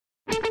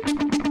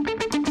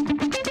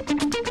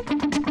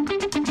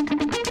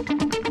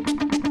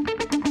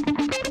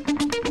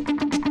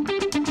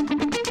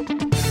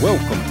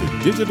Welcome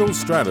to Digital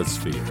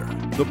Stratosphere,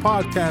 the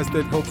podcast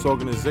that helps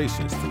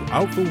organizations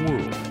throughout the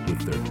world with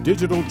their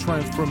digital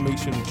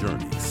transformation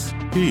journeys.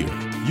 Here,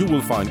 you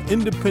will find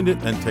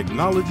independent and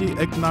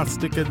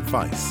technology-agnostic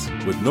advice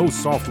with no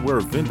software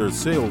vendor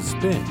sales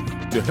spin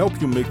to help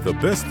you make the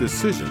best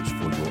decisions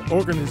for your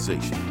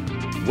organization.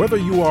 Whether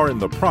you are in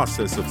the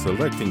process of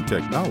selecting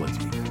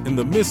technology, in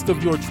the midst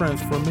of your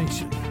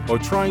transformation, or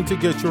trying to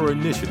get your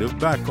initiative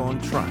back on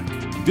track,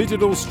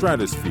 Digital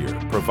Stratosphere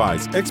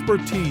provides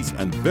expertise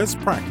and best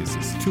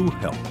practices to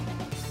help.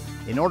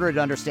 In order to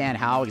understand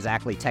how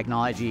exactly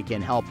technology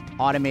can help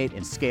automate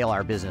and scale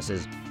our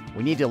businesses,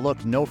 we need to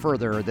look no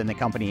further than the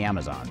company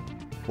Amazon.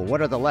 But what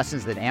are the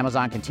lessons that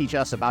Amazon can teach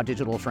us about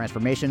digital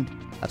transformation?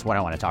 That's what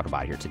I want to talk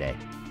about here today.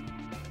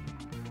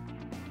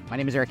 My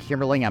name is Eric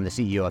Kimberling. I'm the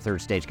CEO of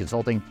Third Stage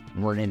Consulting,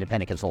 and we're an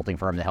independent consulting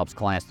firm that helps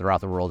clients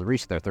throughout the world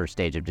reach their third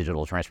stage of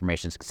digital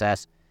transformation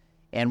success.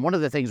 And one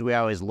of the things we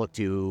always look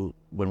to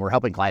when we're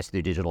helping clients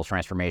do digital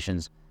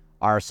transformations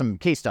are some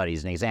case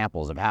studies and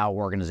examples of how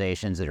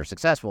organizations that are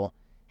successful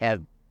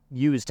have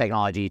used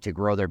technology to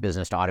grow their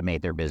business, to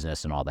automate their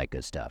business, and all that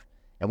good stuff.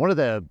 And one of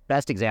the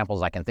best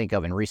examples I can think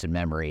of in recent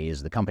memory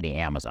is the company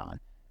Amazon.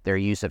 Their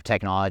use of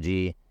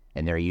technology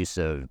and their use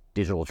of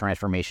digital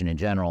transformation in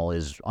general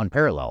is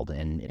unparalleled.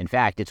 And in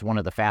fact, it's one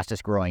of the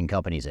fastest growing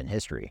companies in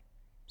history.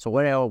 So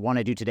what I want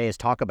to do today is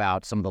talk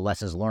about some of the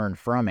lessons learned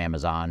from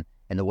Amazon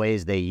and the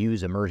ways they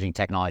use emerging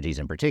technologies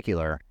in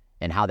particular,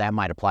 and how that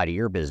might apply to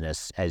your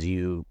business as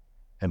you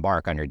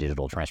embark on your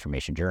digital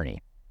transformation journey.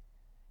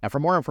 Now, for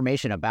more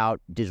information about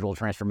digital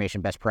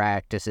transformation best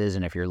practices,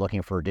 and if you're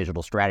looking for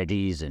digital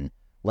strategies and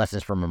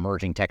lessons from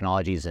emerging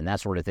technologies and that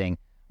sort of thing,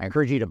 I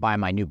encourage you to buy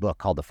my new book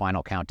called The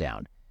Final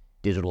Countdown,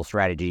 Digital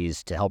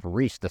Strategies to Help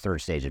Reach the Third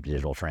Stage of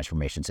Digital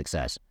Transformation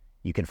Success.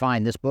 You can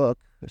find this book,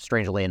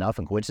 strangely enough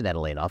and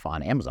coincidentally enough,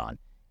 on Amazon.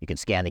 You can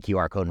scan the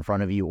QR code in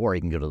front of you, or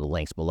you can go to the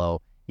links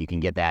below. You can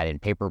get that in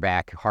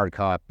paperback, hard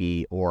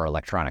copy, or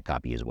electronic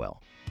copy as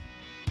well.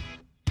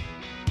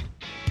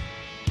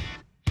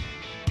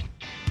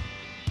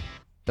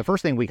 The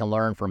first thing we can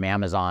learn from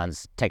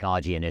Amazon's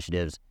technology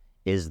initiatives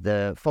is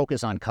the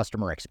focus on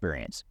customer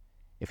experience.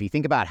 If you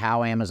think about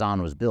how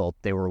Amazon was built,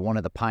 they were one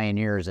of the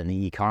pioneers in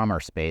the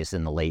e-commerce space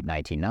in the late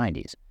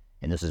 1990s.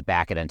 And this is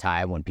back at a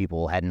time when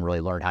people hadn't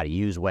really learned how to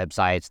use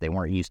websites. They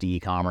weren't used to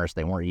e-commerce.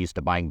 They weren't used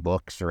to buying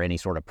books or any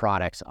sort of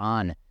products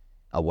on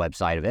a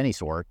website of any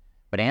sort.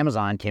 But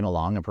Amazon came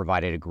along and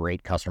provided a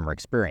great customer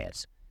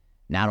experience,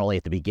 not only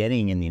at the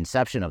beginning and the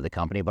inception of the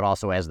company, but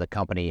also as the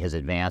company has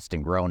advanced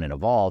and grown and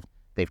evolved,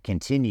 they've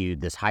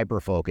continued this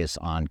hyper-focus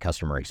on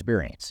customer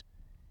experience.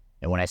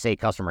 And when I say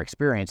customer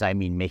experience, I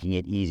mean making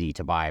it easy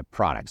to buy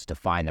products, to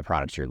find the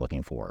products you're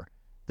looking for,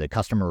 the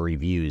customer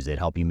reviews that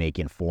help you make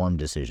informed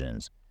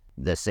decisions,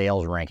 the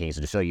sales rankings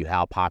to show you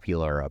how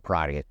popular a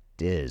product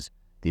is,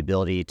 the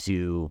ability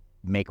to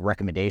make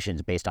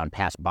recommendations based on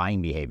past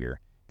buying behavior.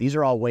 These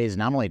are all ways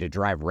not only to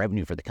drive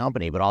revenue for the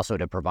company, but also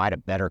to provide a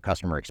better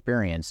customer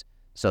experience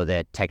so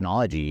that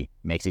technology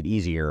makes it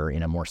easier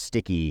in a more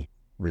sticky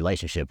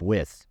relationship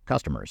with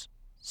customers.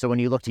 So when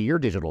you look to your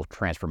digital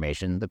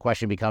transformation, the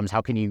question becomes,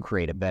 how can you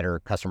create a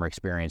better customer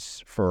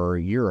experience for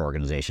your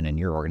organization and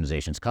your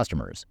organization's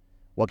customers?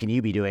 What can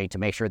you be doing to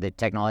make sure that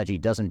technology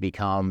doesn't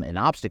become an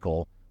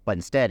obstacle, but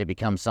instead it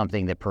becomes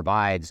something that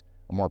provides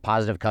a more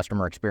positive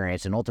customer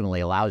experience and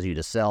ultimately allows you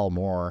to sell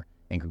more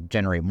and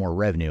generate more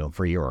revenue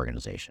for your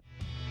organization?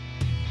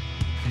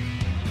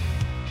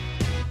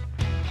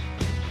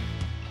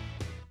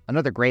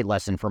 Another great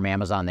lesson from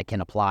Amazon that can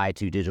apply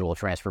to digital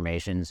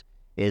transformations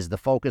is the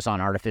focus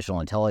on artificial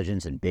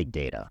intelligence and big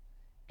data.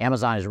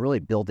 Amazon has really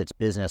built its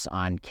business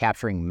on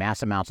capturing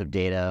mass amounts of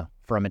data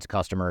from its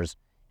customers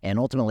and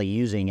ultimately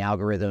using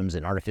algorithms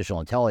and artificial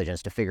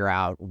intelligence to figure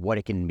out what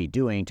it can be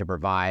doing to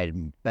provide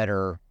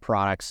better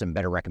products and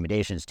better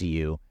recommendations to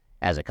you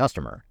as a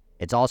customer.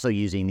 It's also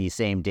using these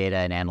same data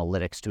and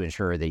analytics to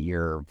ensure that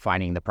you're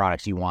finding the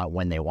products you want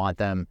when they want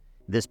them.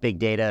 This big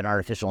data and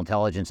artificial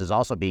intelligence is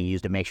also being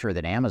used to make sure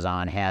that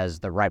Amazon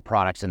has the right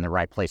products in the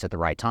right place at the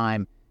right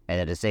time, and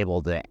that it's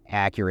able to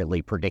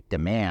accurately predict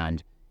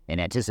demand and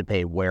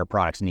anticipate where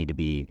products need to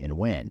be and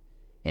when.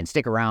 And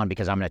stick around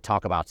because I'm going to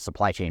talk about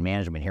supply chain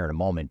management here in a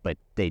moment, but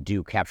they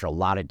do capture a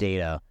lot of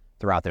data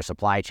throughout their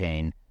supply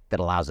chain that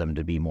allows them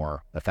to be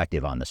more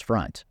effective on this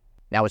front.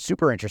 Now, what's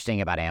super interesting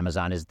about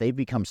Amazon is they've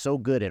become so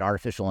good at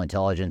artificial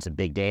intelligence and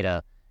big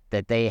data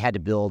that they had to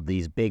build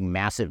these big,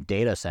 massive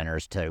data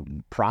centers to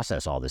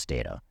process all this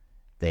data.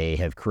 They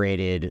have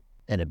created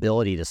an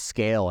ability to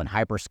scale and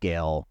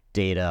hyperscale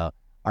data,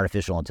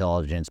 artificial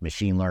intelligence,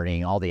 machine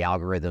learning, all the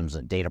algorithms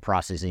and data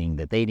processing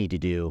that they need to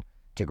do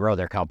to grow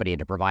their company and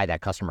to provide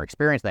that customer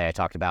experience that I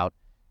talked about.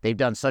 They've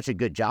done such a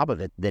good job of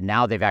it that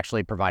now they've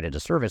actually provided a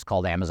service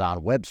called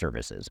Amazon Web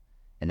Services.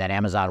 And that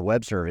Amazon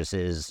Web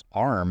Services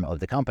arm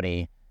of the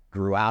company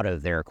grew out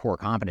of their core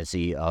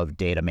competency of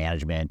data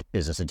management,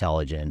 business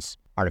intelligence,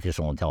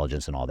 artificial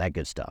intelligence, and all that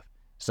good stuff.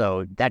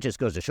 So that just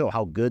goes to show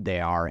how good they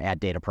are at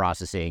data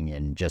processing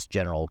and just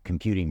general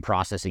computing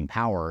processing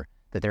power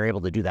that they're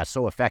able to do that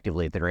so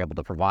effectively that they're able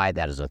to provide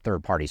that as a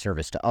third-party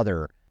service to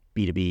other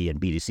B2B and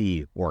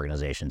B2C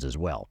organizations as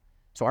well.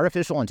 So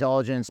artificial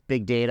intelligence,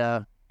 big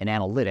data, and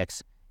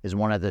analytics is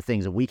one of the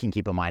things that we can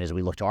keep in mind as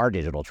we look to our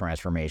digital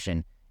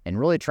transformation and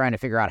really trying to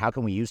figure out how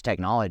can we use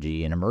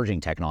technology and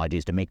emerging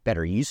technologies to make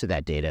better use of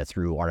that data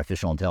through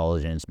artificial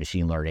intelligence,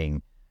 machine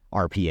learning,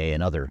 RPA,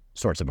 and other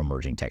sorts of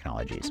emerging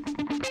technologies.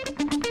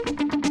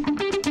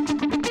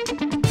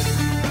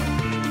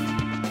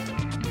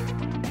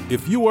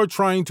 If you are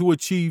trying to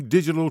achieve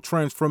digital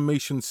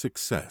transformation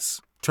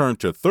success, turn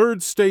to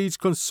Third Stage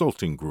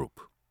Consulting Group.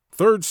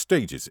 Third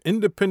Stage's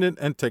independent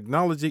and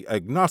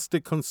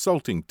technology-agnostic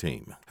consulting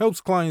team helps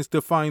clients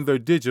define their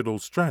digital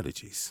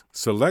strategies,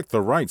 select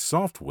the right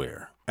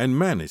software, and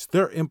manage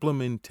their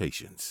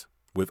implementations.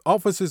 With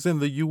offices in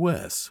the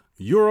U.S.,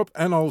 Europe,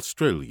 and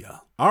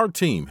Australia, our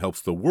team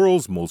helps the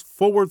world's most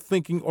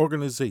forward-thinking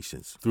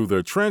organizations through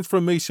their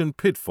transformation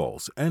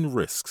pitfalls and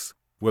risks.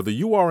 Whether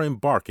you are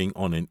embarking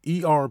on an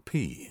ERP,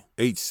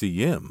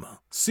 HCM,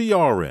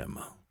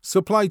 CRM,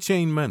 supply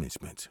chain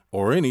management,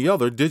 or any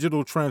other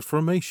digital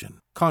transformation,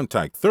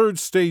 contact Third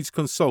Stage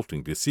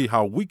Consulting to see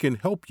how we can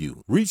help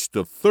you reach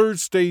the third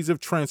stage of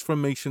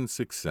transformation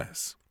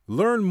success.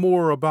 Learn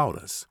more about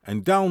us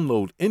and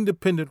download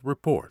independent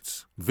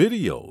reports,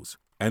 videos,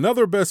 and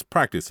other best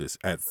practices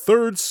at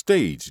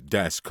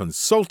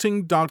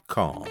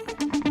thirdstage-consulting.com.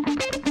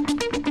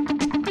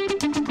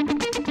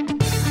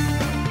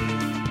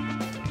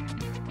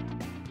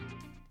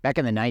 Back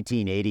in the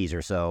 1980s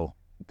or so,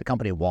 the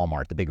company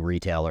Walmart, the big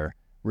retailer,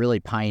 really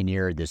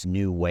pioneered this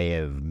new way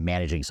of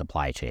managing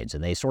supply chains,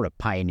 and they sort of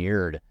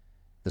pioneered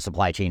the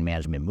supply chain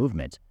management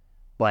movement.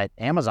 But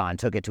Amazon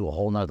took it to a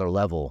whole nother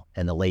level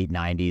in the late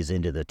 90s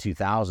into the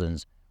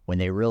 2000s when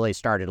they really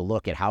started to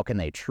look at how can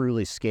they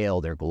truly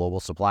scale their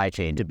global supply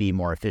chain to be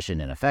more efficient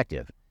and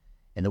effective.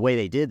 And the way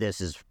they did this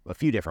is a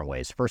few different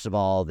ways. First of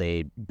all,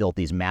 they built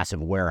these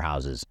massive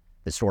warehouses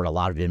that stored a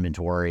lot of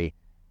inventory,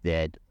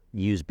 that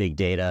use big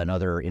data and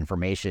other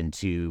information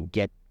to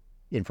get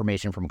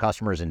information from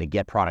customers and to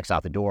get products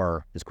out the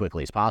door as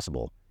quickly as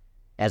possible.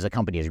 As the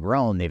company has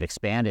grown, they've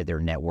expanded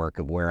their network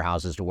of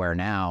warehouses to where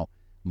now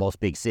most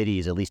big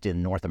cities, at least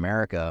in North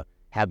America,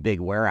 have big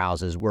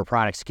warehouses where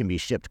products can be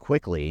shipped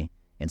quickly,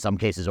 in some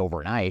cases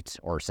overnight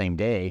or same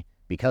day,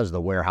 because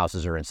the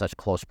warehouses are in such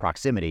close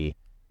proximity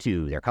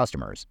to their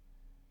customers.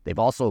 They've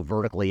also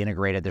vertically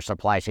integrated their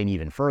supply chain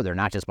even further,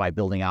 not just by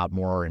building out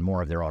more and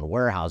more of their own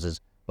warehouses,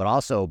 but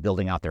also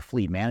building out their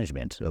fleet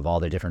management of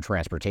all their different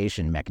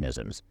transportation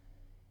mechanisms.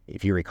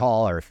 If you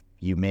recall, or if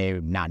you may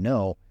not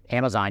know,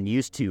 Amazon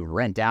used to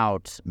rent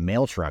out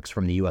mail trucks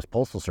from the U.S.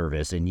 Postal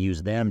Service and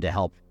use them to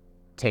help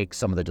take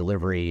some of the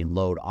delivery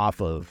load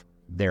off of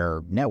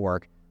their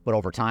network. But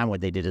over time,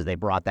 what they did is they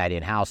brought that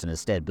in-house and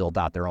instead built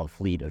out their own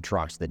fleet of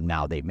trucks that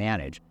now they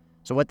manage.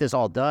 So what this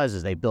all does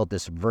is they built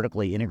this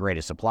vertically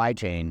integrated supply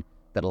chain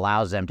that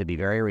allows them to be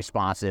very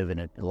responsive,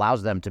 and it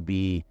allows them to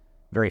be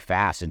very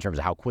fast in terms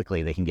of how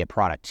quickly they can get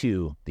product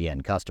to the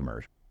end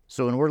customer.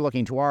 So when we're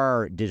looking to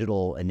our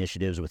digital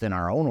initiatives within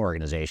our own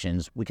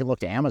organizations, we can look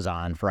to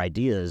Amazon for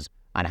ideas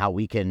on how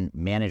we can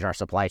manage our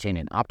supply chain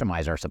and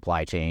optimize our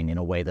supply chain in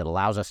a way that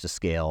allows us to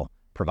scale,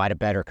 provide a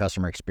better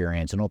customer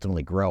experience, and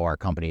ultimately grow our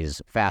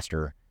companies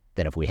faster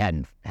than if we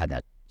hadn't had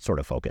that sort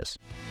of focus.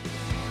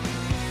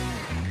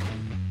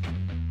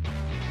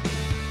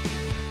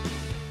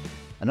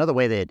 Another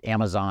way that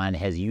Amazon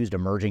has used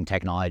emerging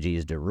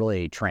technologies to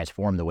really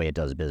transform the way it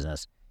does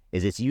business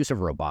is its use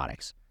of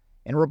robotics.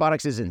 And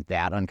robotics isn't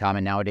that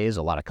uncommon nowadays.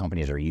 A lot of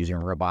companies are using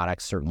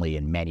robotics, certainly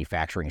in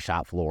manufacturing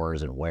shop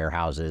floors and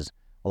warehouses.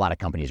 A lot of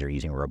companies are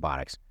using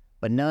robotics,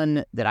 but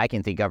none that I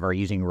can think of are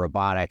using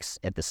robotics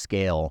at the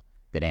scale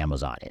that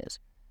Amazon is.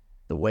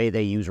 The way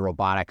they use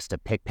robotics to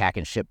pick, pack,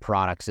 and ship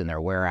products in their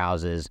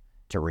warehouses,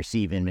 to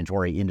receive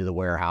inventory into the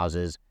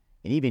warehouses,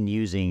 and even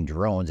using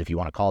drones, if you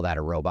want to call that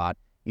a robot,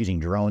 using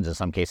drones in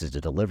some cases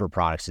to deliver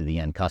products to the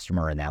end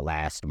customer in that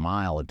last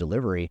mile of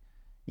delivery,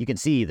 you can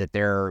see that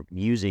they're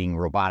using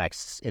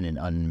robotics in an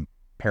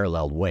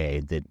unparalleled way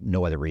that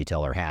no other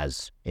retailer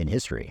has in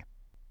history.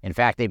 In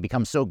fact, they've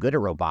become so good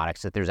at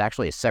robotics that there's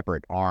actually a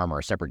separate arm or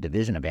a separate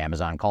division of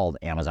Amazon called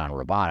Amazon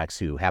Robotics,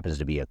 who happens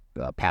to be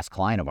a past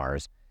client of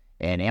ours.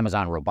 And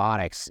Amazon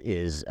Robotics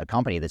is a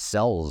company that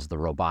sells the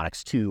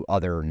robotics to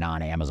other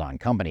non-Amazon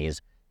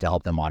companies to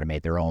help them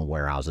automate their own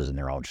warehouses and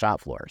their own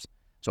shop floors.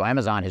 So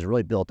Amazon has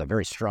really built a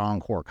very strong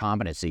core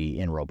competency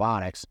in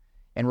robotics.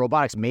 And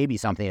robotics may be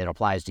something that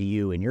applies to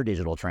you in your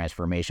digital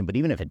transformation, but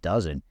even if it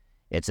doesn't,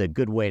 it's a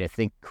good way to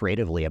think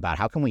creatively about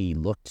how can we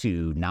look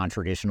to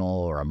non-traditional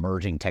or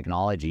emerging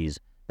technologies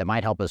that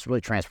might help us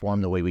really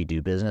transform the way we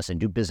do business and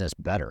do business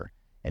better.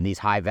 And these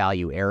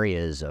high-value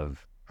areas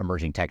of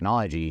emerging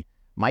technology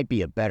might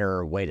be a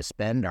better way to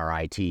spend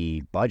our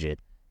IT budget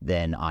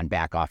than on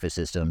back office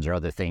systems or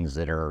other things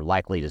that are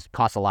likely to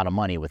cost a lot of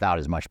money without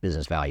as much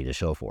business value to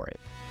show for it.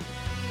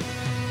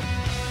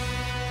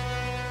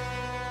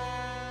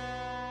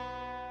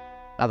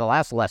 Now, the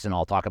last lesson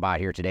I'll talk about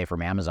here today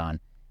from Amazon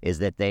is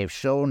that they've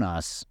shown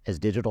us as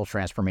digital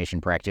transformation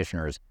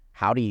practitioners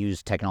how to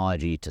use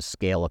technology to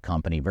scale a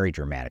company very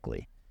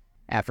dramatically.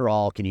 After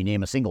all, can you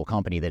name a single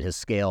company that has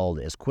scaled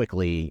as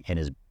quickly and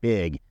as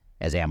big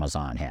as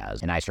Amazon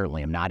has? And I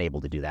certainly am not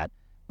able to do that.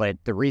 But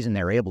the reason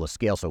they're able to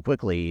scale so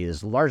quickly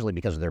is largely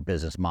because of their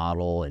business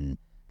model and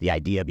the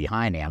idea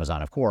behind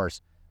Amazon, of course.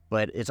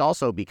 But it's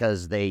also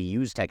because they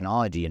use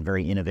technology in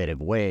very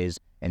innovative ways,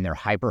 and they're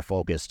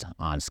hyper-focused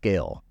on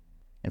scale.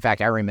 In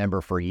fact, I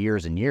remember for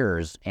years and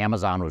years,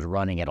 Amazon was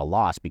running at a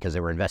loss because they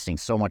were investing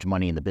so much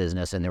money in the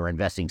business and they were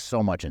investing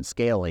so much in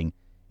scaling.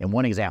 And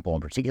one example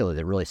in particular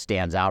that really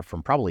stands out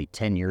from probably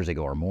 10 years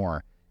ago or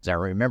more is I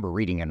remember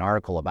reading an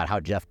article about how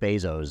Jeff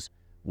Bezos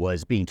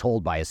was being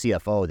told by a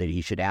CFO that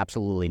he should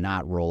absolutely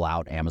not roll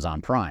out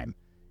Amazon Prime.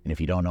 And if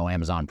you don't know,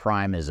 Amazon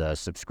Prime is a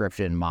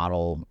subscription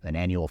model, an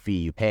annual fee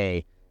you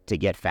pay to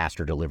get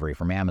faster delivery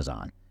from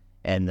Amazon.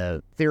 And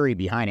the theory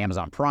behind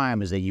Amazon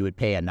Prime is that you would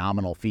pay a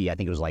nominal fee, I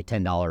think it was like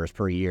 $10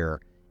 per year,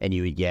 and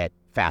you would get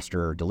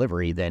faster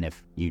delivery than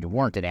if you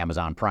weren't an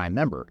Amazon Prime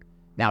member.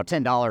 Now,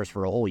 $10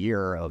 for a whole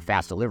year of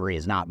fast delivery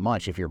is not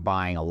much if you're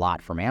buying a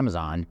lot from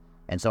Amazon.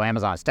 And so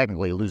Amazon's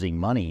technically losing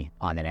money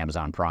on that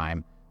Amazon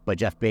Prime. But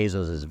Jeff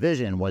Bezos'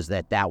 vision was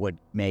that that would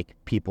make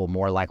people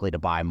more likely to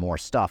buy more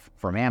stuff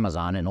from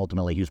Amazon. And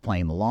ultimately, he was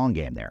playing the long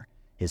game there.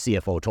 His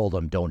CFO told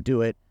him, don't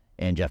do it.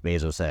 And Jeff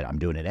Bezos said, I'm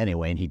doing it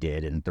anyway. And he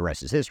did. And the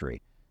rest is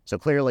history. So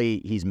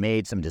clearly, he's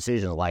made some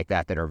decisions like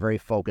that that are very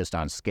focused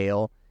on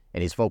scale.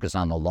 And he's focused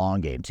on the long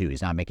game, too.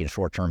 He's not making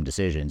short-term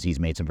decisions. He's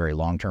made some very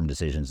long-term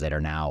decisions that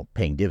are now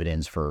paying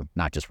dividends for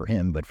not just for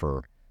him, but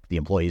for the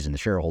employees and the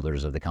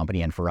shareholders of the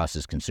company and for us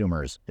as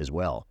consumers as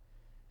well.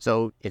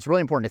 So it's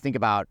really important to think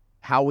about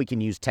how we can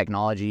use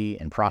technology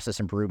and process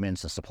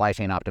improvements and supply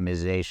chain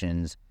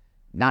optimizations,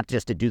 not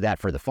just to do that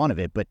for the fun of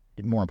it, but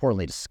more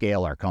importantly, to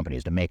scale our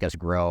companies, to make us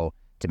grow,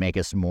 to make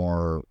us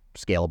more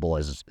scalable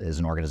as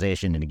an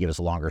organization, and to give us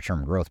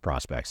longer-term growth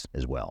prospects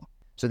as well.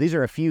 So these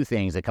are a few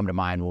things that come to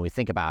mind when we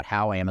think about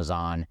how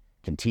Amazon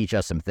can teach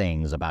us some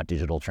things about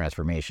digital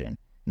transformation.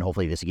 And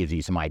hopefully this gives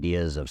you some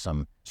ideas of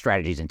some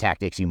strategies and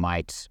tactics you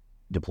might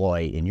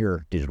deploy in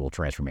your digital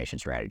transformation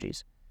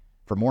strategies.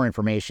 For more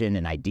information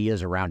and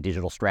ideas around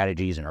digital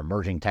strategies and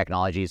emerging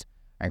technologies,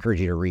 I encourage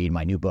you to read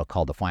my new book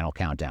called The Final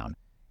Countdown.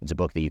 It's a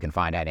book that you can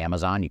find at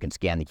Amazon. You can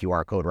scan the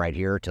QR code right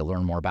here to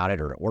learn more about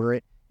it or to order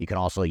it. You can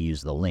also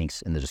use the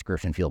links in the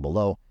description field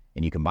below,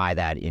 and you can buy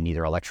that in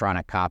either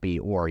electronic copy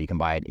or you can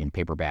buy it in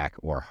paperback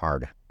or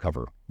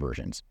hardcover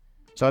versions.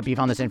 So I hope you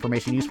found this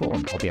information useful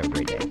and hope you have a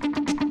great day.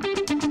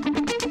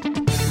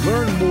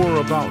 Learn more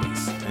about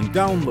us and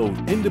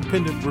download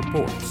independent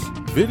reports,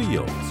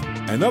 videos,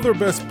 and other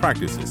best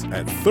practices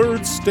at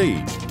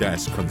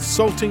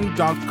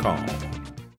thirdstage-consulting.com.